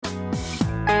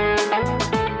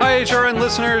HRN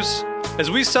listeners.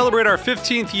 As we celebrate our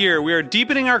 15th year, we are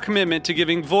deepening our commitment to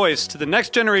giving voice to the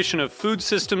next generation of food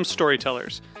systems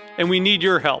storytellers, and we need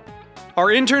your help. Our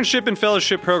internship and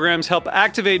fellowship programs help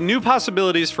activate new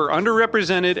possibilities for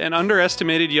underrepresented and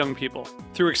underestimated young people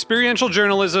through experiential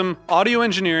journalism, audio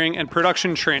engineering, and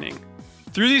production training.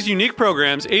 Through these unique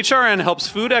programs, HRN helps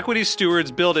food equity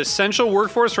stewards build essential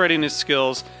workforce readiness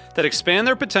skills that expand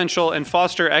their potential and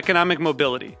foster economic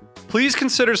mobility. Please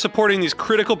consider supporting these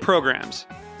critical programs.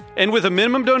 And with a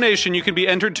minimum donation, you can be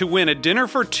entered to win a dinner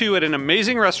for two at an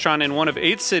amazing restaurant in one of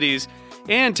 8 cities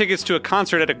and tickets to a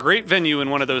concert at a great venue in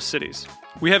one of those cities.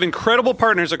 We have incredible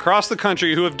partners across the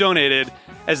country who have donated,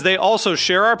 as they also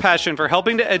share our passion for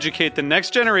helping to educate the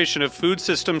next generation of food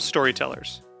systems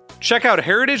storytellers. Check out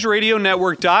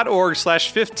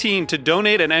heritageradionetwork.org/15 to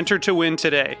donate and enter to win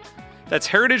today. That's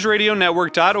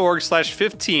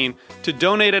heritageradionetwork.org/15 to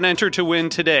donate and enter to win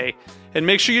today. And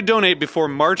make sure you donate before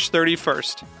March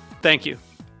 31st. Thank you.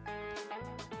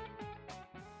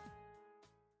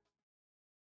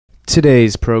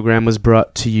 Today's program was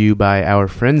brought to you by our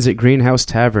friends at Greenhouse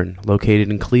Tavern. Located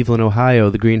in Cleveland, Ohio,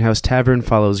 the Greenhouse Tavern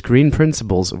follows green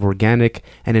principles of organic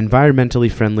and environmentally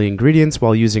friendly ingredients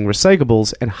while using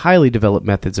recyclables and highly developed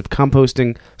methods of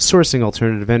composting, sourcing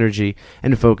alternative energy,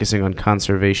 and focusing on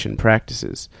conservation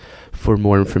practices. For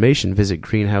more information, visit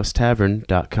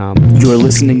greenhousetavern.com. You're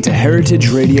listening to Heritage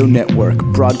Radio Network,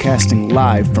 broadcasting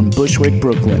live from Bushwick,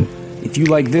 Brooklyn. If you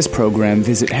like this program,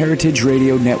 visit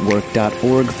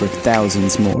heritageradionetwork.org for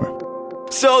thousands more.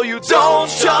 So you don't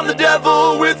charm the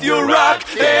devil with your rock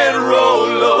and roll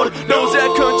load. Knows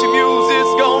that country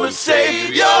music's gonna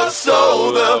save your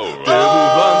soul. The devil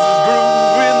runs his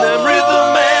groove in them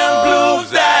rhythm and blues.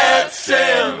 That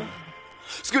Sam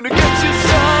is gonna get you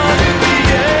son in the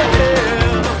end.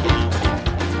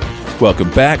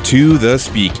 Welcome back to The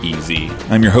Speakeasy.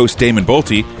 I'm your host, Damon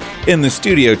Bolte. In the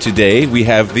studio today, we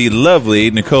have the lovely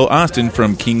Nicole Austin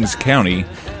from Kings County.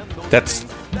 That's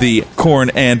the Corn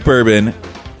and Bourbon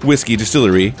Whiskey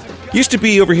Distillery. Used to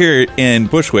be over here in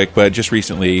Bushwick, but just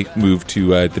recently moved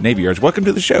to the Navy Yards. Welcome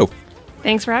to the show.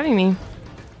 Thanks for having me.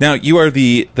 Now, you are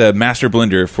the master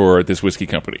blender for this whiskey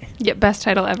company. Yep, best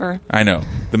title ever. I know,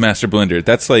 the master blender.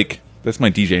 That's my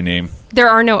DJ name. There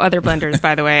are no other blenders,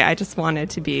 by the way. I just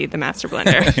wanted to be the master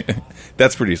blender.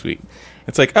 That's pretty sweet.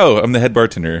 It's like, oh, I'm the head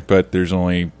bartender, but there's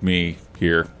only me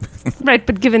here. Right,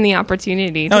 but given the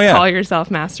opportunity to call yourself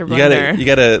master blender. You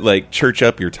gotta like church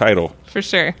up your title. For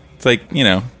sure. It's like,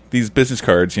 these business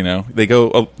cards, they go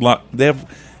a lot, they have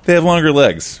longer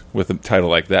legs with a title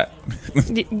like that.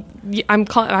 I'm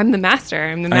the master.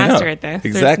 I'm the master at this.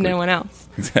 Exactly. There's no one else.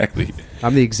 Exactly.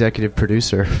 I'm the executive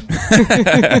producer.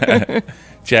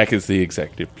 Jack is the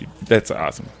executive. That's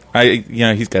awesome.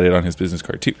 He's got it on his business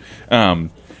card too.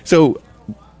 So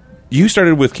you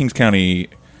started with Kings County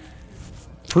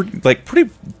pretty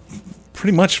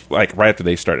much like right after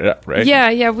they started up, right?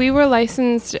 Yeah. We were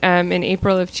licensed in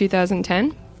April of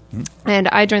 2010. And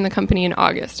I joined the company in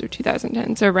August of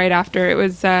 2010. So right after, it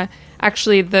was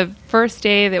actually the first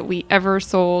day that we ever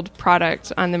sold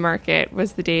product on the market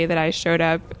was the day that I showed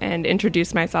up and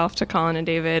introduced myself to Colin and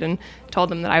David and told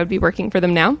them that I would be working for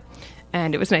them now.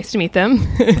 And it was nice to meet them.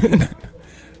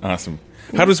 Awesome.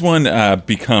 How does one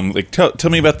become,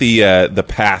 tell me about the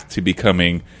path to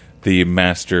becoming the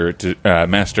master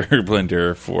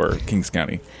blender for Kings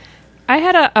County? I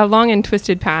had a long and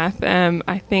twisted path.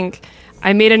 I think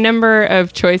I made a number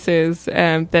of choices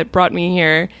that brought me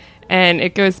here, and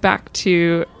it goes back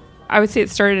to, I would say it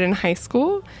started in high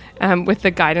school with the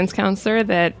guidance counselor.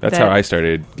 That's how I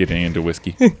started getting into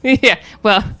whiskey. Yeah,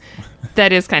 well,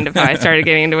 that is kind of how I started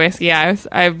getting into whiskey. Yeah,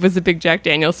 I was a big Jack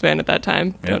Daniel's fan at that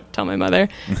time. Yeah. Don't tell my mother.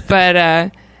 But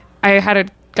I had a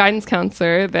guidance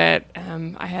counselor that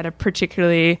I had a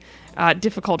particularly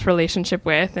difficult relationship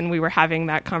with, and we were having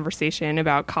that conversation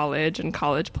about college and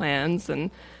college plans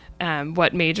and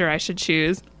what major I should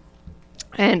choose.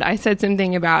 And I said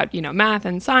something about, math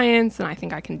and science, and I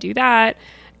think I can do that.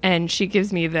 And she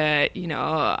gives me the,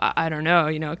 I don't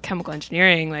know, chemical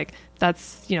engineering,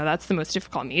 that's the most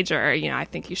difficult major. I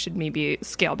think you should maybe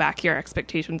scale back your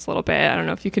expectations a little bit. I don't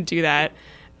know if you could do that.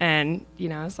 And,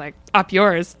 I was like, up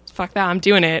yours. Fuck that. I'm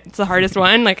doing it. It's the hardest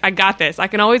one. I got this. I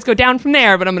can always go down from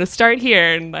there, but I'm going to start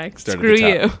here and screw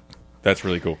you. That's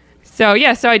really cool. So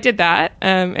I did that.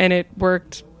 And it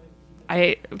worked.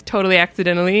 I totally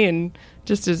accidentally and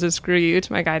just as a screw you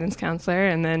to my guidance counselor,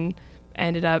 and then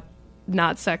ended up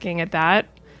not sucking at that.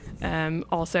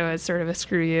 Also as sort of a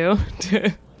screw you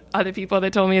to other people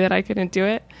that told me that I couldn't do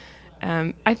it.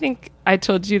 I think I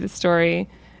told you the story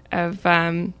of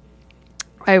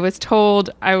I was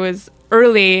told I was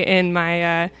early in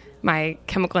my my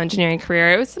chemical engineering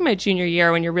career. It was in my junior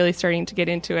year when you're really starting to get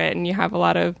into it, and you have a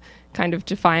lot of kind of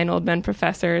defiant old men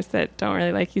professors that don't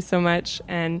really like you so much.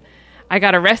 And I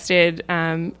got arrested.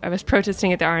 I was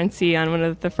protesting at the RNC on one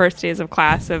of the first days of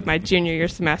class of my junior year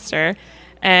semester.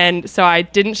 And so I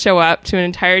didn't show up to an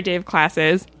entire day of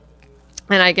classes.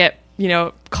 And I get,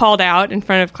 called out in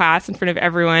front of class, in front of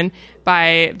everyone,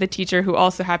 by the teacher who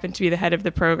also happened to be the head of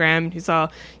the program. He's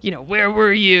all, where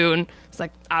were you? And it's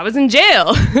like, I was in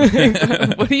jail.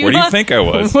 What do you think I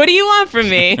was? What do you want from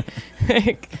me?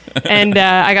 And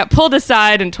I got pulled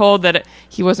aside and told that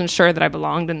he wasn't sure that I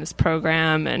belonged in this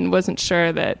program and wasn't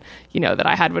sure that, that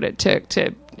I had what it took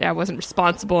to, I wasn't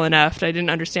responsible enough. I didn't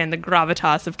understand the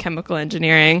gravitas of chemical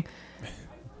engineering.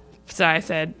 So I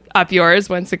said, up yours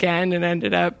once again, and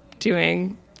ended up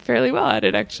doing fairly well at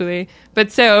it, actually.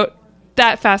 But so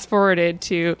that fast forwarded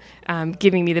to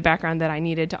giving me the background that I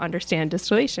needed to understand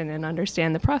distillation and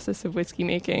understand the process of whiskey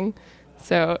making.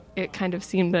 So it kind of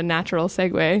seemed a natural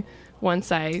segue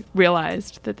once I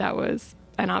realized that was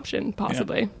an option,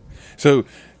 possibly. Yeah. So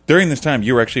during this time,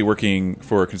 you were actually working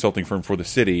for a consulting firm for the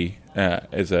city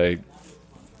as a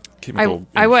chemical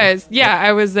I was. Yeah,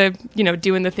 I was,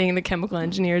 doing the thing that chemical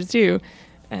engineers do.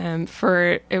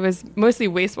 It was mostly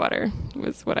wastewater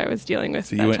was what I was dealing with.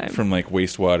 So you went from like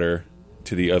wastewater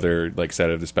to the other side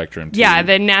of the spectrum.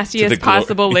 The nastiest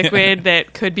possible liquid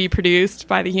that could be produced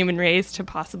by the human race to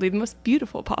possibly the most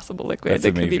beautiful possible liquid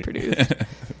that could be produced.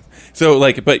 So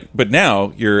but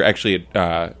now you're actually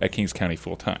at Kings County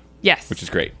full time. Yes, which is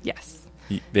great. Yes,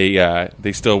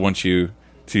 they still want you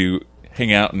to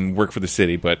hang out and work for the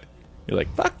city, but you're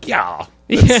like, fuck y'all.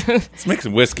 Let's make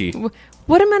some whiskey.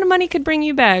 What amount of money could bring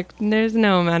you back? There's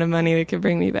no amount of money that could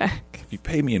bring me back. If you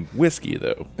pay me in whiskey,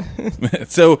 though.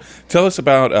 So tell us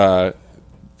about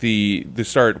the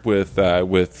start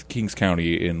with Kings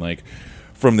County and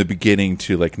from the beginning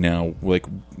to now.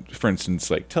 For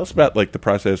instance, tell us about the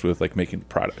process with making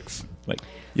products.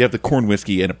 You have the corn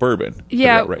whiskey and a bourbon.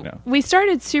 Yeah, right now we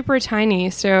started super tiny.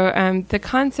 So the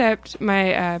concept,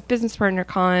 my business partner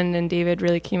Colin and David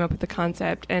really came up with the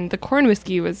concept, and the corn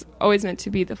whiskey was always meant to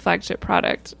be the flagship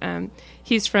product.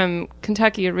 He's from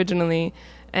Kentucky originally,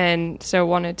 and so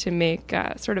wanted to make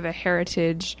sort of a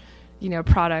heritage,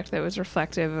 product that was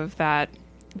reflective of that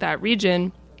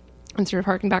region, and sort of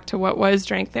harken back to what was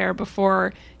drank there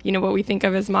before, what we think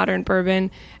of as modern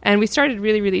bourbon. And we started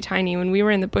really, really tiny. When we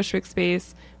were in the Bushwick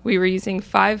space, we were using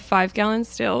 5-gallon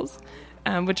stills,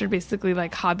 which are basically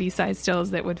hobby-sized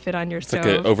stills that would fit on your stove.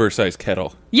 Like an oversized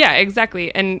kettle. Yeah,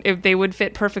 exactly. And if they would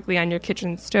fit perfectly on your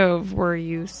kitchen stove, were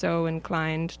you so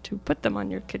inclined to put them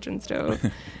on your kitchen stove?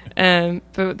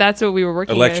 But that's what we were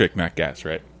working with. Electric, not gas,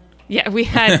 right? Yeah, we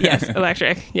had, yes,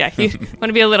 electric. Yeah, you want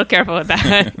to be a little careful with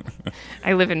that.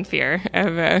 I live in fear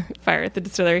of fire at the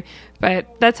distillery.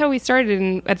 But that's how we started.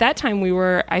 And at that time,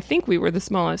 I think we were the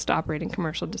smallest operating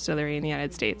commercial distillery in the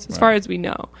United States, as far as we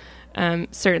know.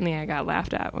 Certainly, I got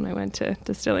laughed at when I went to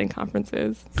distilling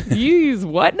conferences. You use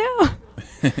what now?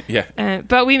 Yeah.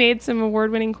 But we made some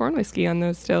award-winning corn whiskey on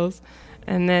those stills.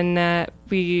 And then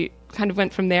we kind of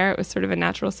went from there. It was sort of a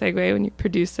natural segue when you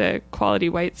produce a quality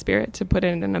white spirit to put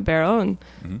it in a barrel and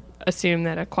assume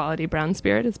that a quality brown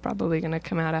spirit is probably going to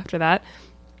come out after that.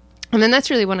 And then that's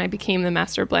really when I became the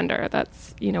master blender.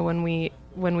 That's, when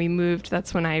we moved,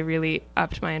 that's when I really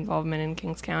upped my involvement in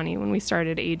Kings County, when we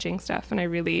started aging stuff, and I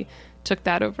really took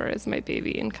that over as my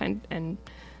baby and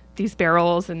these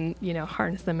barrels and,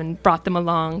 harnessed them and brought them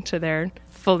along to their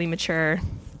fully mature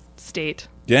state.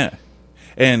 Yeah.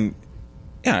 And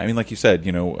yeah, I mean, like you said,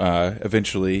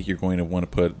 eventually you're going to want to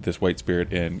put this white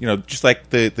spirit in, just like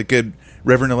the good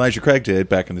Reverend Elijah Craig did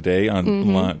back in the day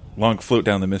on long float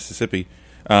down the Mississippi.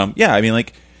 Yeah, I mean,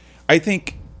 I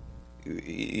think,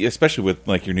 especially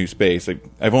with your new space,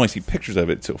 I've only seen pictures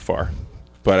of it so far,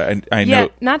 but I know. Yeah,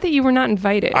 not that you were not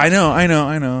invited. I know.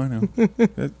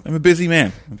 I'm a busy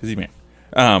man.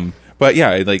 But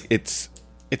yeah,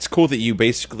 it's cool that you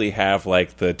basically have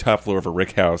the top floor of a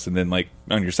rick house, and then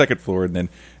on your second floor, and then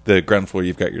the ground floor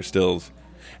you've got your stills,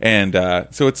 and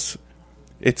so it's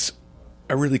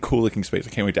a really cool looking space. I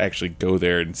can't wait to actually go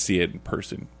there and see it in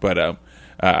person. But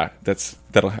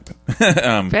that'll happen.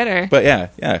 Better. But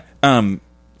yeah.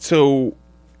 So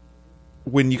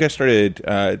when you guys started,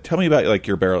 tell me about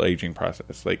your barrel aging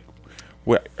process.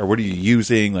 What are you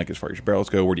using? As far as your barrels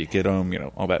go, where do you get them?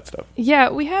 All that stuff. Yeah,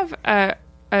 we have a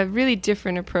really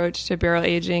different approach to barrel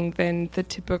aging than the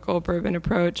typical bourbon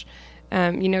approach.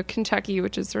 Kentucky,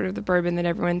 which is sort of the bourbon that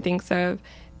everyone thinks of,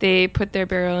 they put their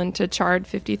barrel into charred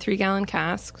 53-gallon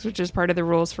casks, which is part of the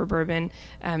rules for bourbon.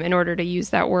 In order to use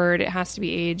that word, it has to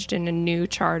be aged in a new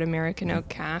charred American oak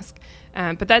cask.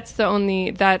 But that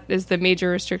is the major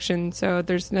restriction. So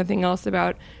there's nothing else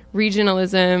about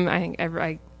regionalism.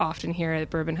 I often hear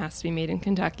that bourbon has to be made in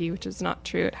Kentucky, which is not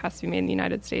true. It has to be made in the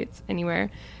United States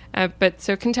anywhere. But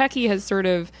so Kentucky has sort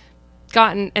of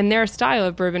gotten, and their style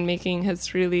of bourbon making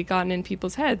has really gotten in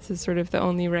people's heads as sort of the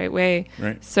only right way.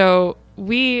 Right. So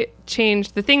the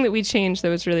thing that we changed that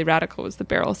was really radical was the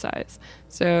barrel size.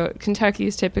 So Kentucky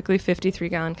is typically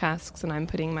 53-gallon casks, and I'm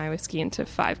putting my whiskey into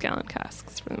 5-gallon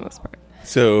casks for the most part.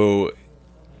 So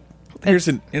here's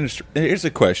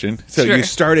a question. So Sure. you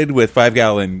started with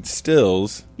 5-gallon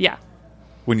stills Yeah.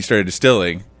 when you started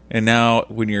distilling, and now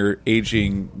when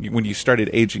you started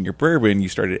aging your bourbon, you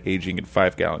started aging in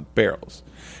 5-gallon barrels.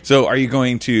 So are you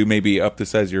going to maybe up the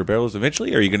size of your barrels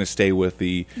eventually, or are you going to stay with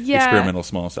the experimental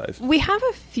small size? We have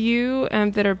a few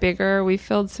that are bigger. We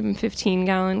filled some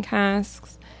 15-gallon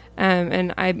casks,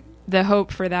 and the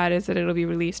hope for that is that it'll be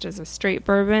released as a straight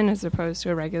bourbon as opposed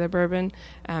to a regular bourbon,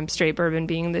 straight bourbon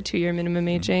being the 2-year minimum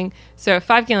aging. So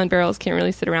 5-gallon barrels can't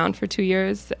really sit around for 2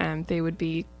 years. They would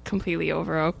be completely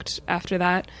over-oaked after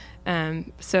that.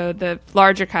 So the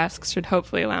larger casks should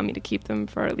hopefully allow me to keep them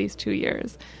for at least 2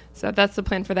 years. So that's the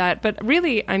plan for that. But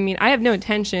really, I have no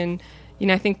intention.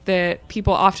 I think that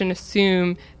people often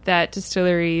assume that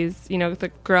distilleries,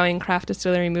 the growing craft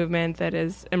distillery movement that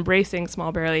is embracing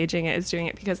small barrel aging is doing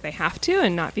it because they have to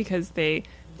and not because they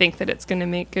think that it's going to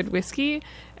make good whiskey.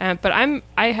 But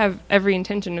I have every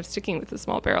intention of sticking with the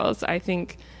small barrels. I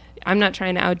think I'm not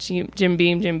trying to out Jim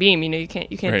Beam. You can't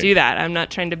Right. do that. I'm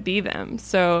not trying to be them.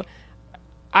 So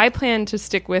I plan to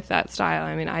stick with that style.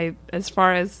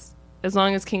 As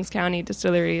long as Kings County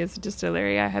Distillery is a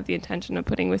distillery, I have the intention of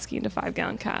putting whiskey into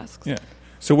 5-gallon casks. Yeah.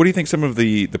 So what do you think some of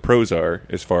the pros are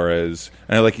as far as,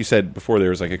 and like you said before, there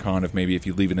was like a con of maybe if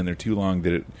you leave it in there too long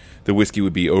that the whiskey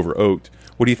would be over oaked.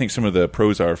 What do you think some of the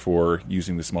pros are for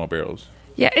using the small barrels?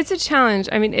 Yeah, it's a challenge.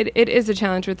 It is a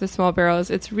challenge with the small barrels.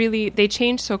 It's really, they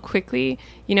change so quickly.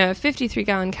 A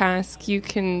 53-gallon cask, you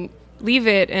can leave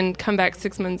it and come back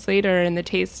 6 months later and the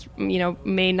taste,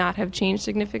 may not have changed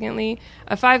significantly.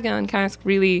 A 5-gallon cask,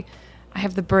 really, I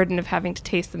have the burden of having to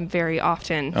taste them very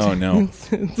often. Oh, no.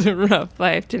 It's a rough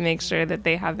life to make sure that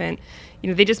they haven't,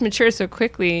 they just mature so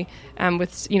quickly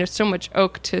with, so much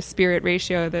oak to spirit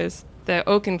ratio. The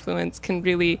oak influence can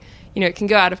really, it can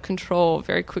go out of control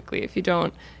very quickly if you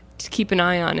don't keep an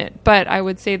eye on it. But I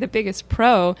would say the biggest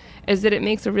pro is that it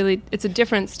makes it's a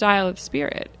different style of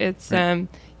spirit. It's, right.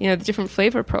 The different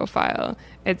flavor profile.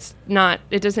 It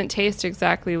doesn't taste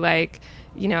exactly like,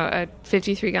 a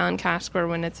 53-gallon cask, where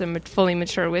when it's a fully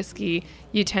mature whiskey,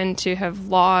 you tend to have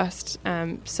lost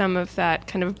some of that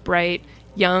kind of bright,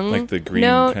 young, like the green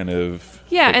kind of,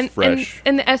 like fresh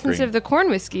and the essence green of the corn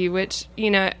whiskey, which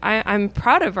I'm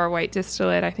proud of our white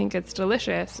distillate. I think it's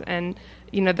delicious, and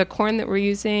the corn that we're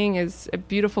using is a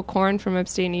beautiful corn from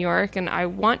upstate New York, and I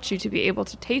want you to be able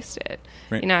to taste it.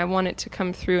 Right. I want it to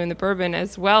come through in the bourbon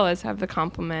as well as have the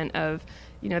complement of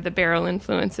the barrel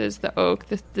influences, the oak,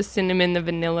 the cinnamon, the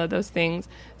vanilla, those things.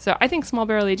 So I think small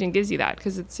barrel aging gives you that,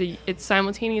 because it's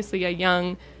simultaneously a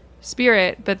young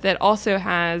spirit, but that also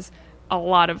has a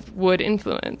lot of wood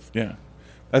influence. Yeah.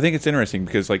 I think it's interesting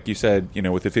because, like you said,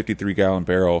 with the 53-gallon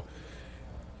barrel,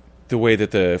 the way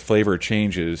that the flavor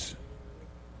changes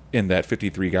in that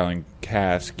 53-gallon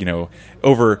cask,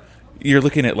 you're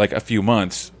looking at like a few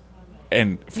months.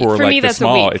 And for like me, the that's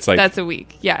small, a week. it's like that's a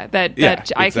week. Yeah, that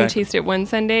exactly. I can taste it one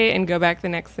Sunday and go back the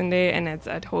next Sunday, and it's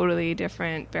a totally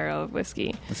different barrel of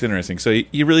whiskey. It's interesting. So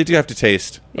you really do have to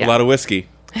taste a lot of whiskey.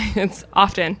 It's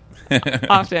often.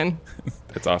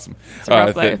 That's awesome. It's a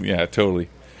rough life. Yeah, totally.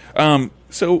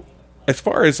 So as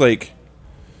far as like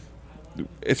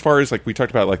we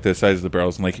talked about like the size of the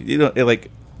barrels and like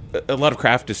like a lot of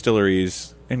craft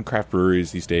distilleries and craft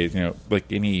breweries these days,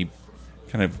 like any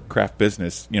kind of craft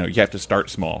business, you have to start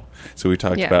small. So we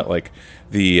talked about like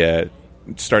the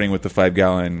starting with the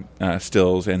 5-gallon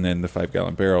stills and then the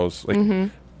 5-gallon barrels. Like,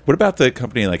 what about the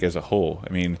company like as a whole?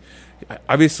 I mean,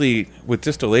 obviously with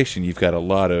distillation, you've got a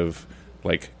lot of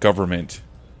like government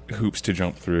hoops to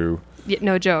jump through. Yeah,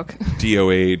 no joke.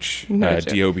 DOH,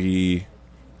 DOB.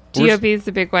 DOB is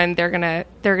the big one. They're gonna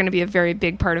be a very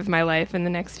big part of my life in the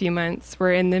next few months.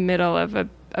 We're in the middle of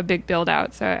a big build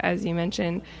out. So as you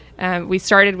mentioned, we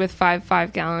started with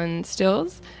 5-gallon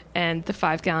stills and the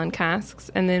 5-gallon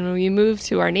casks, and then when we moved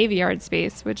to our Navy Yard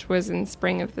space, which was in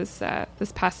spring of this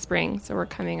past spring, so we're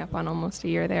coming up on almost a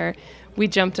year there, we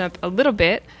jumped up a little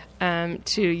bit.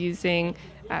 to using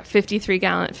 50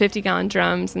 gallon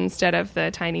drums instead of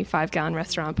the tiny 5-gallon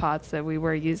restaurant pots that we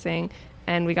were using.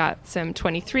 And we got some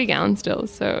 23-gallon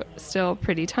stills, so still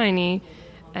pretty tiny.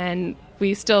 And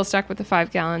we still stuck with the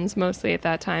 5 gallons mostly at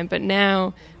that time. But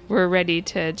now we're ready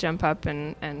to jump up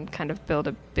and kind of build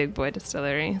a big boy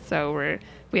distillery. So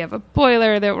we have a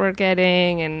boiler that we're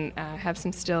getting, and have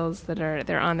some stills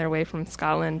they're on their way from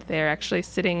Scotland. They're actually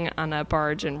sitting on a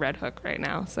barge in Red Hook right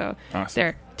now. So awesome.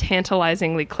 They're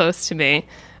tantalizingly close to me.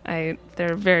 They're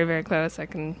very, very close.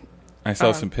 I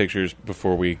saw some pictures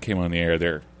before we came on the air.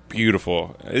 They're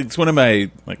beautiful. It's one of my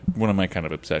kind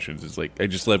of obsessions. Is I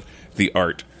just love the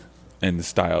art and the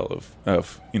style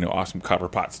of awesome copper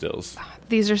pot stills.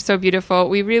 These are so beautiful.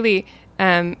 We really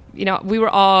we were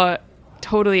all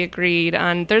totally agreed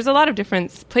on. There's a lot of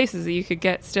different places that you could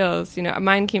get stills.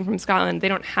 Mine came from Scotland. They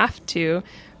don't have to,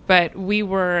 but we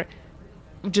were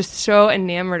just so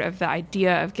enamored of the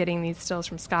idea of getting these stills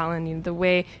from Scotland. The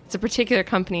way it's a particular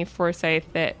company, Forsyth,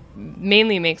 that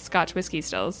mainly makes Scotch whiskey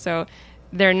stills. So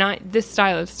they're not, this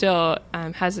style of still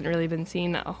hasn't really been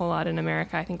seen a whole lot in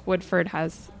America. I think Woodford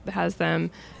has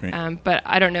them, right. But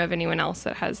I don't know of anyone else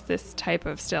that has this type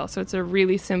of still. So it's a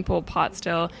really simple pot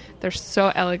still. They're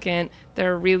so elegant.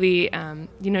 They're really,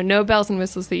 no bells and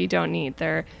whistles that you don't need.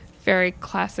 They're very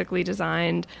classically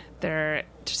designed. They're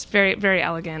just very, very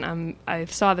elegant. I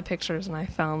saw the pictures and I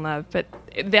fell in love. But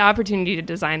the opportunity to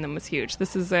design them was huge.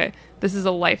 This is a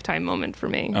lifetime moment for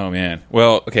me. Oh man.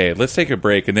 Well, okay. Let's take a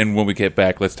break, and then when we get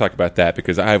back, let's talk about that,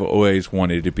 because I've always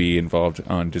wanted to be involved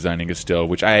on designing a still,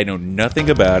 which I know nothing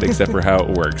about except for how it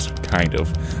works, kind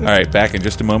of. All right. Back in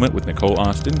just a moment with Nicole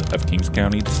Austin of Kings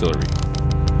County Distillery.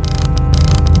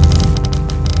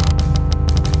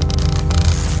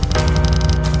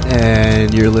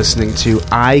 And you're listening to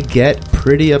I Get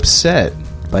Pretty Upset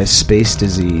by Space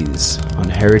Disease on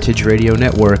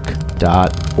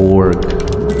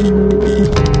heritageradionetwork.org.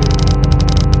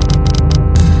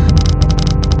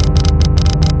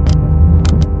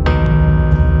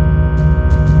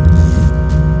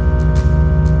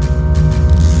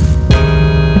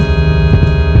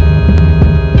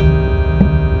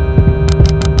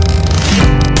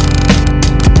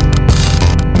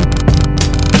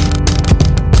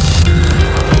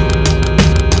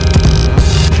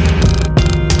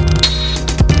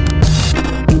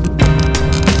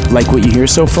 Like what you hear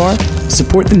so far?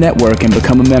 Support the network and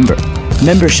become a member.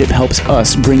 Membership helps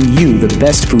us bring you the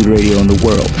best food radio in the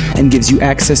world and gives you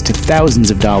access to thousands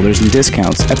of dollars in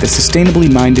discounts at the sustainably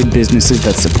minded businesses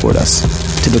that support us.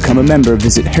 To become a member,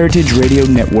 visit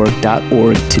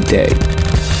heritageradionetwork.org today.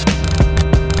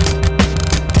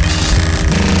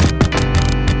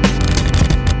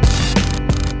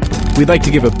 We'd like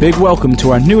to give a big welcome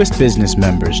to our newest business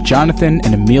members, Jonathan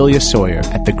and Amelia Sawyer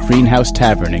at the Greenhouse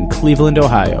Tavern in Cleveland,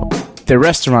 Ohio. Their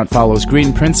restaurant follows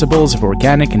green principles of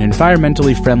organic and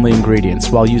environmentally friendly ingredients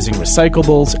while using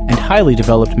recyclables and highly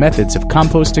developed methods of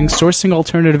composting, sourcing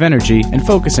alternative energy, and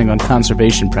focusing on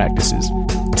conservation practices.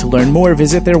 To learn more,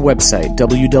 visit their website,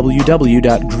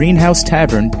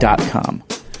 www.greenhousetavern.com.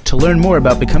 To learn more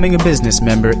about becoming a business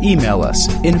member, email us,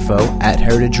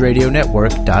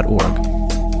 info@heritageradionetwork.org.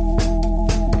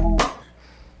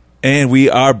 And we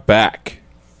are back.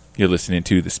 You're listening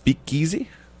to The Speakeasy.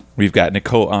 We've got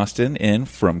Nicole Austin in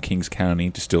from Kings County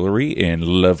Distillery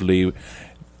in lovely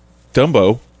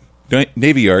Dumbo,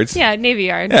 Navy Yards. Yeah, Navy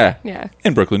Yards. Yeah.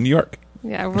 In Brooklyn, New York.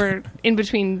 Yeah, we're in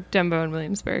between Dumbo and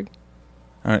Williamsburg.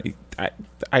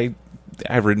 I've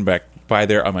ridden back by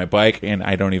there on my bike, and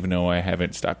I don't even know I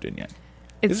haven't stopped in yet.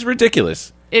 It's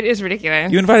ridiculous. It is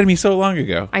ridiculous. You invited me so long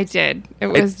ago. I did. It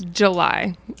was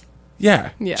July. Yeah.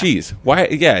 Jeez. Why?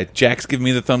 Yeah. Jack's giving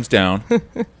me the thumbs down.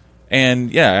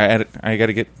 And yeah, I got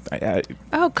to get.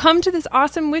 Come to this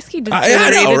awesome whiskey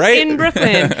distillery in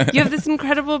Brooklyn. You have this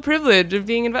incredible privilege of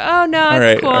being invited. Oh no,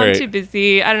 it's cool. I'm too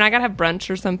busy. I don't know. I got to have brunch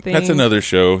or something. That's another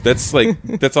show. That's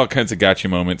that's all kinds of gotcha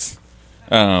moments.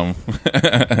 All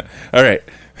right.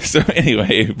 So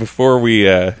anyway, before we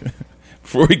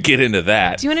get into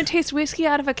that, do you want to taste whiskey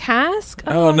out of a cask?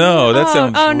 Oh no, that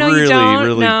sounds really, you don't?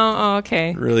 really, no. Oh,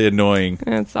 okay, really annoying.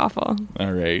 That's awful.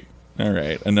 All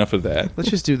right, enough of that. Let's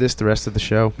just do this the rest of the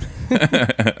show.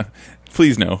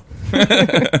 Please no.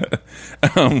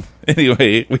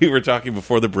 Anyway, we were talking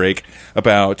before the break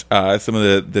about some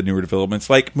of the newer developments,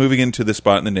 like moving into the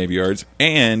spot in the Navy Yards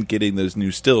and getting those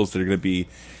new stills that are going to be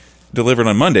delivered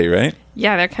on Monday, right?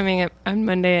 Yeah, they're coming up on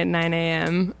Monday at 9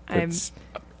 a.m. That's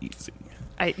easy.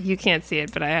 You can't see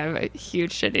it, but I have a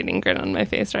huge shit-eating grin on my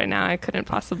face right now. I couldn't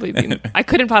possibly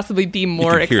be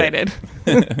more excited.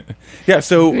 Yeah,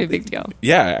 so it's a big deal.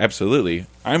 Yeah, absolutely.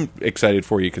 I'm excited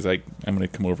for you because I'm going to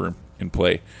come over in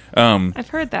play. I've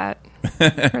heard that.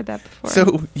 I've heard that before.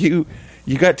 So you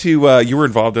got to you were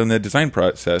involved in the design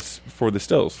process for the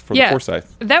stills for the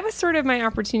Forsyth. That was sort of my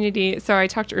opportunity. So I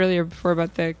talked earlier before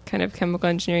about the kind of chemical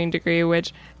engineering degree,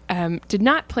 which did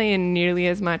not play in nearly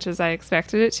as much as I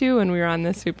expected it to when we were on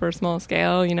this super small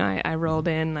scale. You know, I rolled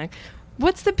in like,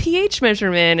 what's the pH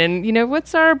measurement? And, you know,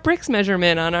 what's our Brix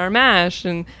measurement on our mash?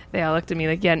 And they all looked at me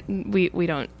like, yeah, we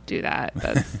don't do that.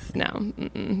 That's, no,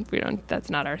 we don't, that's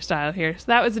not our style here. So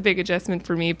that was a big adjustment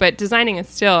for me. But designing a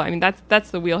still, I mean,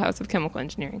 that's the wheelhouse of chemical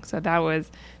engineering. So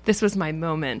this was my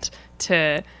moment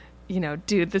to, you know,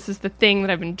 this is the thing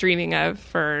that I've been dreaming of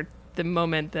for the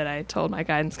moment that I told my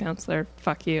guidance counselor,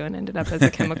 fuck you, and ended up as a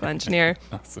chemical engineer.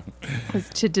 Awesome. Was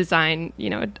to design, you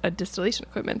know, a distillation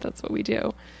equipment. That's what we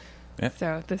do. Yeah.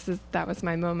 So that was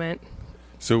my moment.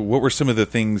 So what were some of the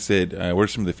things that, what are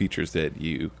some of the features that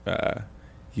you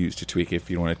used to tweak, if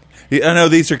you want to? I know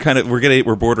these are kind of,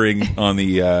 we're bordering on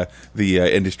the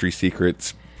industry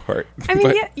secrets part. I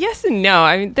mean, yes and no.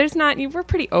 I mean, we're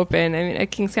pretty open. I mean,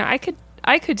 at Kings County,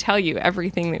 I could tell you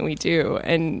everything that we do,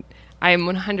 and I am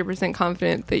 100%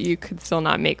 confident that you could still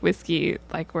not make whiskey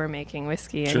like we're making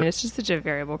whiskey. Sure. I mean, it's just such a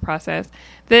variable process.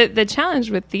 The challenge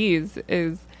with these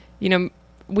is, you know,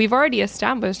 we've already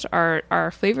established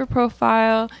our flavor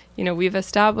profile. You know, we've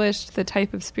established the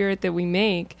type of spirit that we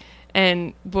make,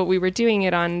 but we were doing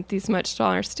it on these much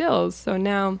smaller stills. So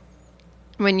now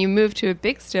when you move to a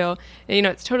big still, you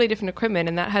know, it's totally different equipment,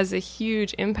 and that has a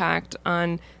huge impact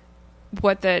on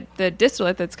what the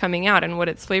distillate that's coming out and what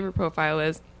its flavor profile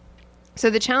is. So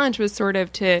the challenge was sort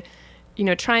of to, you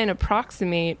know, try and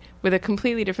approximate with a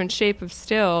completely different shape of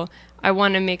still. I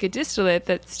want to make a distillate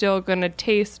that's still going to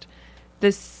taste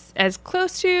this as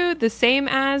close to the same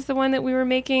as the one that we were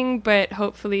making, but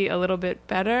hopefully a little bit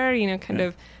better, you know, kind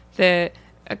of a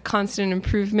constant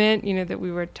improvement, you know, that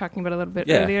we were talking about a little bit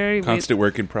earlier. Constant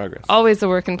work in progress. Always a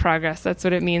work in progress. That's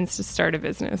what it means to start a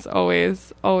business.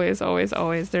 Always, always, always,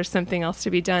 always. There's something else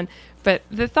to be done. But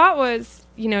the thought was,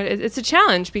 you know, it's a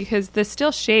challenge because the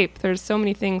still shape, there's so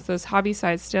many things, those hobby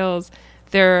size stills,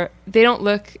 they don't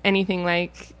look anything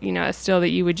like, you know, a still that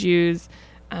you would use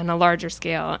on a larger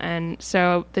scale. And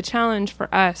so the challenge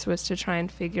for us was to try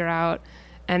and figure out,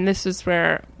 and this is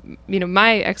where, you know,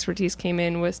 my expertise came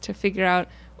in, was to figure out,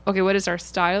 okay, what is our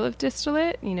style of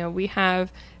distillate? You know, we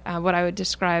have what I would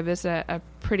describe as a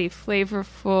pretty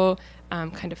flavorful,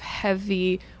 kind of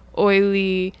heavy,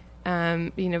 oily,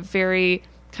 you know, very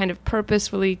kind of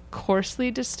purposefully coarsely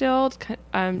distilled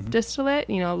distillate.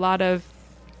 You know, a lot of,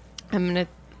 I'm gonna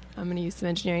use some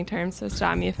engineering terms, so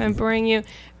stop me if I'm boring you.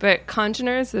 But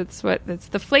congeners, it's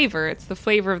the flavor. It's the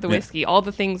flavor of the whiskey. All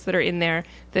the things that are in there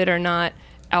that are not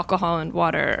alcohol and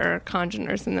water are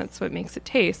congeners, and that's what makes it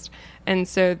taste. And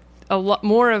so a lot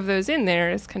more of those in there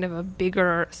is kind of a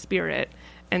bigger spirit.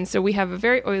 And so we have a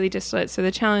very oily distillate. So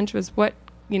the challenge was, what,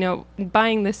 you know,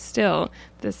 buying this still,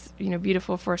 this, you know,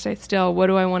 beautiful Forsyth still, what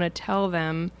do I want to tell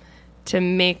them to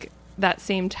make that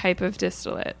same type of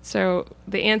distillate? So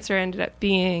the answer ended up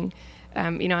being,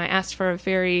 you know, I asked for a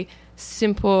very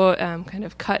simple kind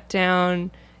of cut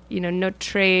down, you know, no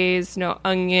trays, no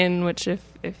onion, which if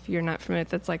you're not familiar,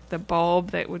 that's like the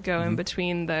bulb that would go in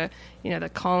between the, you know, the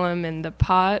column and the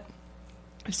pot.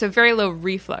 So very low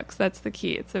reflux. That's the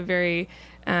key. It's a very,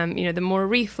 you know, the more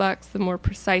reflux, the more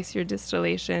precise your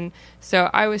distillation. So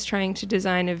I was trying to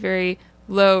design a very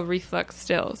low reflux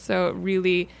still. So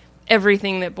really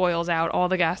everything that boils out, all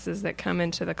the gases that come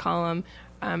into the column,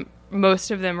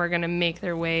 most of them are going to make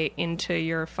their way into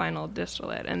your final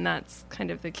distillate, and that's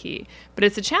kind of the key. But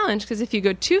it's a challenge because if you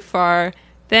go too far,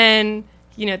 then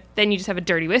you just have a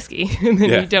dirty whiskey, and then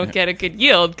you don't get a good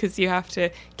yield because you have to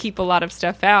keep a lot of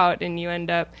stuff out, and you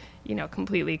end up, you know,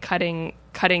 completely cutting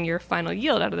your final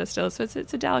yield out of the still. So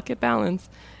it's a delicate balance,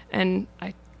 and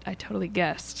I totally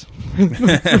guessed.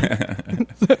 An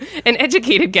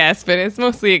educated guess, but it's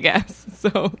mostly a guess.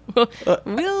 So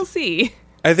we'll see.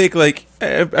 I think, like,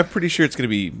 I'm pretty sure it's going to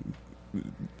be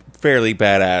fairly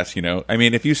badass, you know? I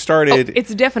mean, if you started... Oh,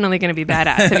 it's definitely going to be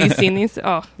badass. Have you seen these?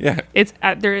 Oh, yeah.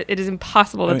 It is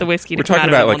impossible that the whiskey to we're come talking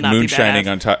out about, of it like, will not moonshining be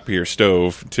badass. on top of your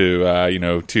stove to, you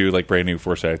know, to, like, brand new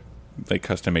Forsyth, like,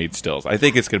 custom-made stills. I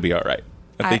think it's going to be all right.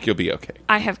 I think you'll be okay.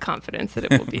 I have confidence that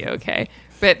it will be okay.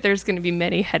 But there's going to be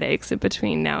many headaches in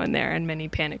between now and there, and many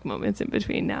panic moments in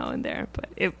between now and there. But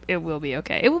it will be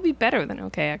okay. It will be better than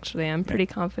okay, actually. I'm pretty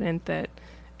confident that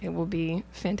it will be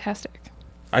fantastic.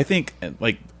 I think,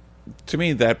 like, to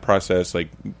me, that process, like,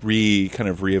 kind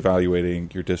of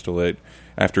reevaluating your distillate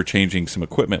after changing some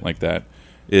equipment like that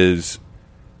is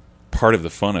part of the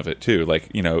fun of it too. Like,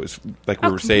 it's like we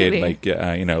were completely. saying,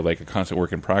 like, like a constant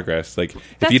work in progress. Like,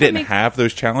 if That's you what didn't makes- have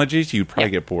those challenges, you'd probably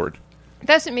Yeah. get bored.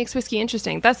 That's what makes whiskey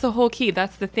interesting. That's the whole key.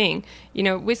 That's the thing.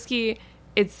 Whiskey,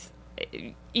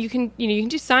 you can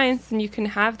do science and you can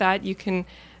have that.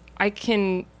 I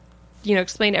can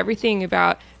explain everything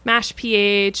about mash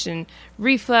pH and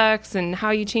reflux and how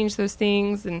you change those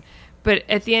things. But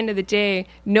at the end of the day,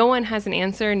 no one has an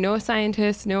answer. No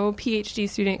scientist, no PhD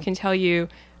student can tell you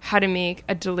how to make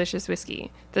a delicious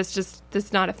whiskey.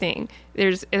 That's not a thing.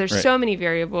 There's Right. so many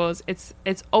variables. It's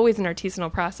always an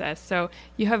artisanal process. So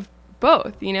you have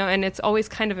both, and it's always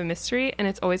kind of a mystery and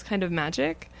it's always kind of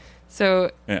magic.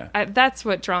 So Yeah. that's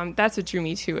what drew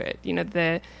me to it.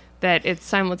 That it's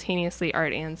simultaneously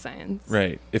art and science.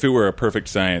 Right. If it were a perfect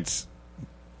science,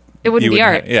 It wouldn't you be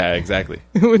art. yeah, exactly.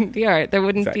 It wouldn't be art. There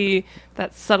wouldn't Exactly. be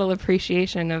that subtle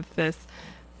appreciation of this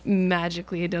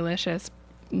magically delicious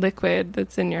liquid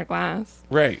that's in your glass.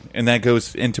 Right. And that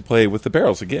goes into play with the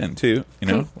barrels again, too.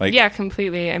 Like, Yeah,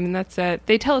 completely. I mean,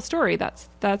 they tell a story.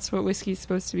 That's what whiskey's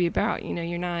supposed to be about.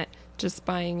 You're not just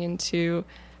buying into,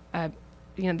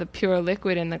 the pure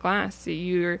liquid in the glass.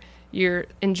 You're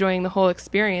enjoying the whole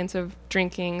experience of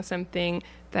drinking something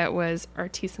that was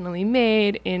artisanally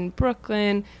made in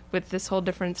Brooklyn with this whole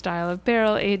different style of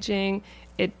barrel aging.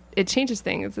 It changes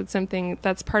things. It's something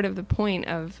that's part of the point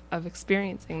of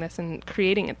experiencing this and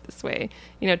creating it this way,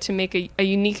 to make a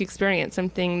unique experience,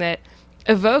 something that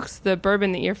evokes the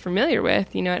bourbon that you're familiar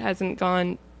with. It hasn't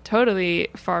gone totally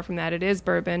far from that. It is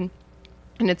bourbon,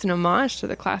 and it's an homage to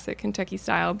the classic Kentucky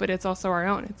style, but it's also our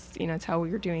own. It's how we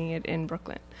were doing it in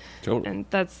Brooklyn. Totally. And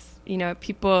that's,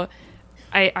 people,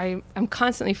 I'm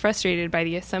constantly frustrated by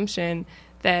the assumption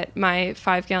that my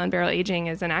 5-gallon barrel aging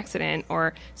is an accident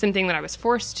or something that I was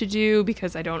forced to do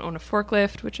because I don't own a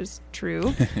forklift, which is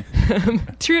true.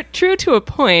 True to a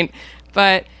point,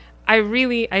 but I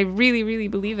really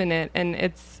believe in it. And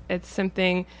it's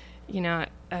something,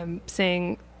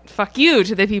 saying fuck you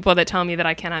to the people that tell me that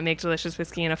I cannot make delicious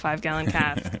whiskey in a 5-gallon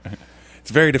cask. It's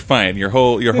very defined. Your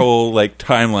whole like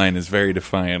timeline is very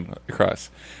defined across.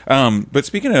 But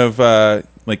speaking of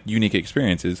like unique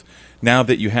experiences, now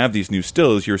that you have these new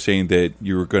stills, you were saying that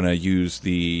you were going to use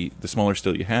the smaller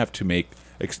still you have to make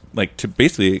to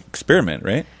basically experiment,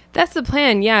 right? That's the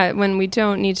plan, yeah, when we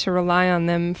don't need to rely on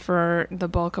them for the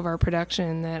bulk of our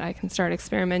production, that I can start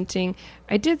experimenting.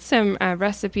 I did some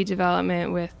recipe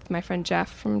development with my friend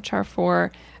Jeff from Char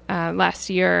 4 last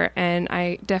year, and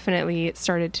I definitely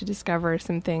started to discover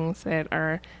some things that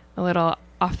are a little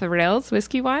off the rails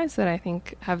whiskey-wise that I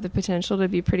think have the potential to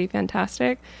be pretty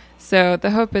fantastic. So the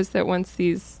hope is that once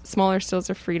these smaller stills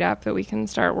are freed up, that we can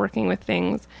start working with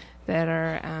things that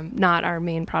are not our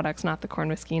main products, not the corn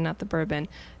whiskey, not the bourbon.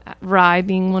 Rye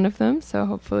being one of them, so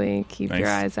hopefully keep Nice. your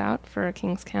eyes out for a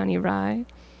Kings County rye.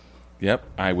 Yep,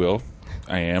 I will.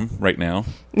 I am right now.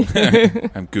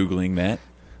 I'm Googling that.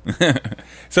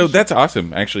 So that's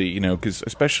awesome, actually, because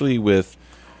especially with,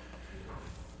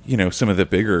 some of the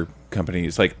bigger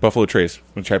companies like Buffalo Trace,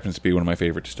 which happens to be one of my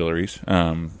favorite distilleries.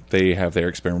 They have their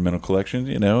experimental collections,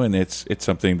 and it's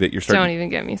something that you're starting. Don't even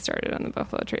get me started on the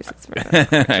Buffalo Trace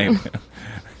experiment. I know.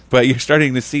 But you're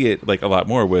starting to see it like a lot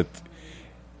more with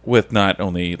not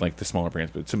only like the smaller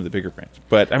brands, but some of the bigger brands.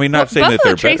 But I mean, not saying that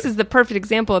Buffalo they're Trace better. is the perfect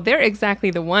example. They're exactly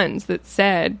the ones that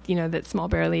said, that small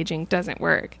barrel aging doesn't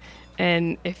work.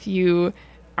 And if you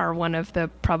are one of the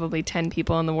probably 10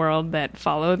 people in the world that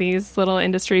follow these little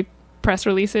industry press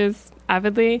releases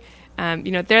avidly,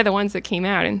 they're the ones that came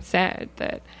out and said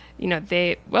that,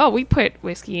 we put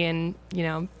whiskey in,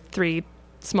 3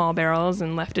 small barrels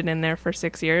and left it in there for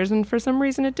 6 years, and for some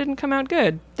reason it didn't come out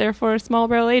good. Therefore, small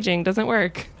barrel aging doesn't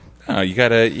work. Oh, you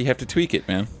have to tweak it,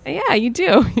 man. Yeah, you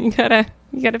do. You gotta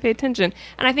pay attention.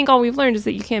 And I think all we've learned is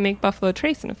that you can't make Buffalo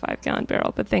Trace in a 5-gallon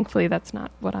barrel, but thankfully that's not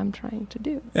what I'm trying to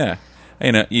do. Yeah.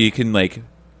 You can like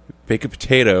bake a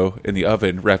potato in the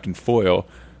oven wrapped in foil,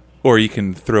 or you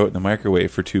can throw it in the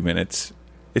microwave for 2 minutes.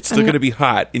 It's still going to be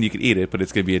hot, and you can eat it, but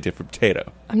it's going to be a different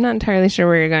potato. I'm not entirely sure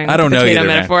where you're going with I don't the know potato either,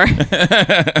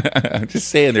 metaphor. I'm just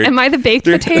saying. Am I the baked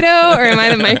potato or am I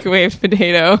the microwave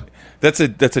potato? That's a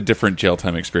different jail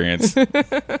time experience.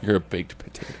 You're a baked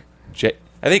potato.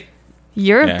 I think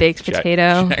You're a baked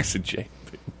potato. Jackson J.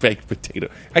 Baked potato.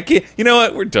 I can't. You know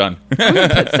what? We're done. I'm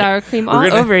gonna put sour cream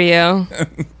all over you.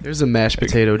 There's a mashed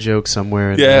potato joke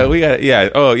somewhere. Yeah, we got. Yeah.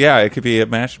 Oh, yeah. It could be a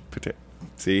mashed potato.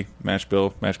 See, mashed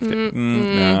potato.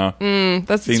 No.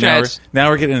 That's See, a stretch. now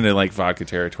we're getting into like vodka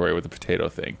territory with the potato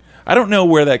thing. I don't know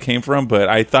where that came from, but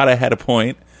I thought I had a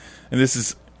point, and this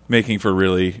is making for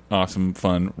really awesome,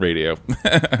 fun radio.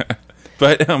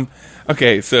 But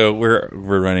okay, so we're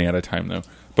running out of time though.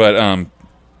 But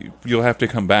you'll have to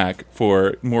come back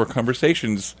for more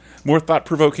conversations, more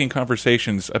thought-provoking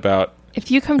conversations about... If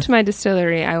you come to my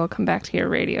distillery, I will come back to your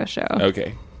radio show.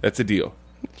 Okay, that's a deal.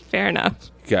 Fair enough.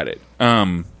 Got it.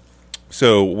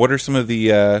 So what are some of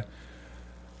the...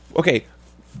 Okay,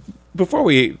 before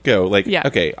we go,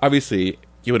 okay, obviously,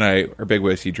 you and I are big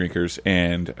whiskey drinkers,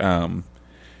 and,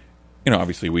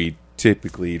 obviously we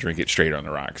typically drink it straight on the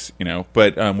rocks,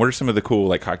 but what are some of the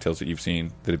cool, cocktails that you've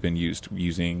seen that have been used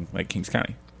using, Kings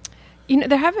County?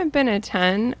 There haven't been a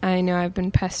ton. I know I've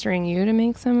been pestering you to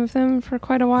make some of them for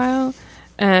quite a while.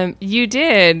 You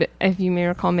did, if you may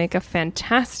recall, make a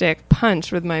fantastic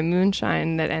punch with my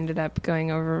moonshine that ended up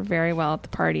going over very well at the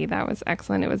party. That was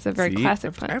excellent. It was a very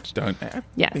classic punch. I've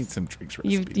made some drinks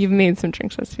recipes. You've made some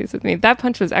drinks recipes with me. That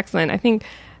punch was excellent. I think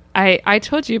I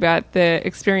told you about the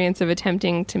experience of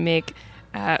attempting to make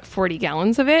 40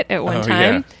 gallons of it at one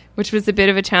time, which was a bit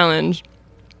of a challenge.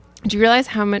 Do you realize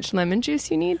how much lemon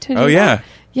juice you need to do that?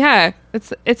 Yeah,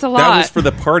 it's a lot. That was for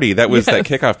the party. That was that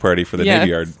kickoff party for the Navy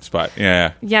Yard spot.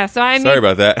 Yeah. Yeah, so sorry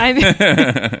about that.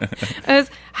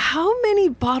 How many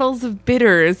bottles of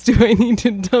bitters do I need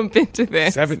to dump into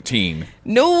this? 17.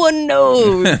 No one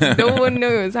knows. No one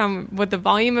knows what the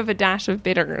volume of a dash of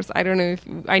bitters. I don't know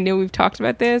I know we've talked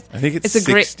about this. I think it's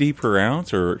 60 per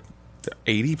ounce or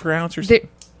 80 per ounce or something.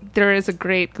 There is a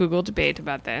great Google debate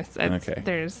about this.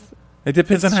 It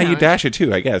depends on how you dash it,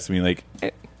 too, I guess. I mean,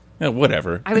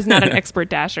 whatever. I was not an expert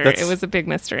dasher. It was a big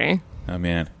mystery. Oh,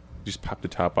 man. You just pop the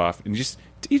top off, and you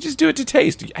just do it to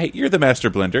taste. Hey, you're the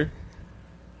master blender.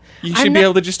 You should be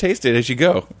able to just taste it as you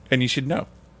go, and you should know,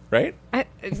 right?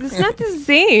 It's not the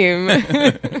same.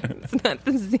 It's not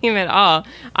the same at all.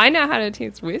 I know how to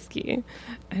taste whiskey.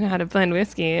 I know how to blend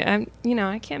whiskey. I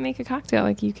can't make a cocktail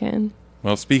like you can.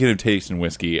 Well, speaking of tasting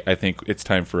whiskey, I think it's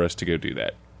time for us to go do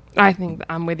that. I think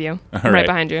I'm with you. I'm right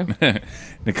behind you.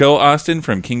 Nicole Austin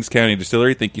from Kings County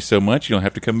Distillery, thank you so much. You'll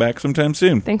have to come back sometime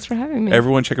soon. Thanks for having me.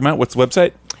 Everyone check them out. What's the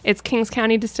website? It's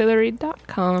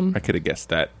kingscountydistillery.com. I could have guessed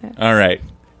that. All right.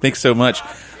 Thanks so much.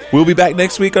 We'll be back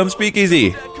next week on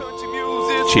Speakeasy.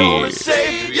 Cheers.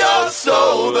 Save your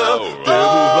soul. The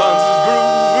devil runs his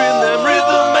groove in them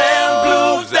rhythm and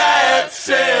blues that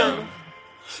sound.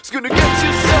 It's gonna get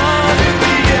you some in the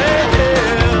end.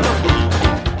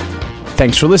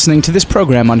 Thanks for listening to this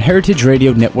program on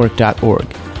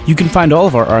heritageradionetwork.org. You can find all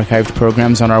of our archived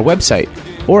programs on our website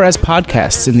or as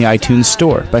podcasts in the iTunes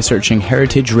Store by searching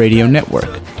Heritage Radio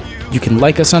Network. You can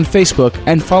like us on Facebook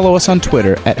and follow us on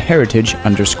Twitter at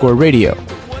 @heritage_radio.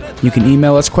 You can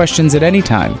email us questions at any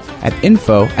time at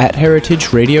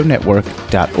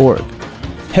info@heritageradionetwork.org.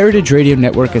 Heritage Radio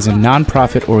Network is a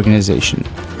non-profit organization.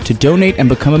 To donate and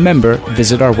become a member,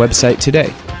 visit our website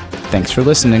today. Thanks for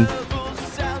listening.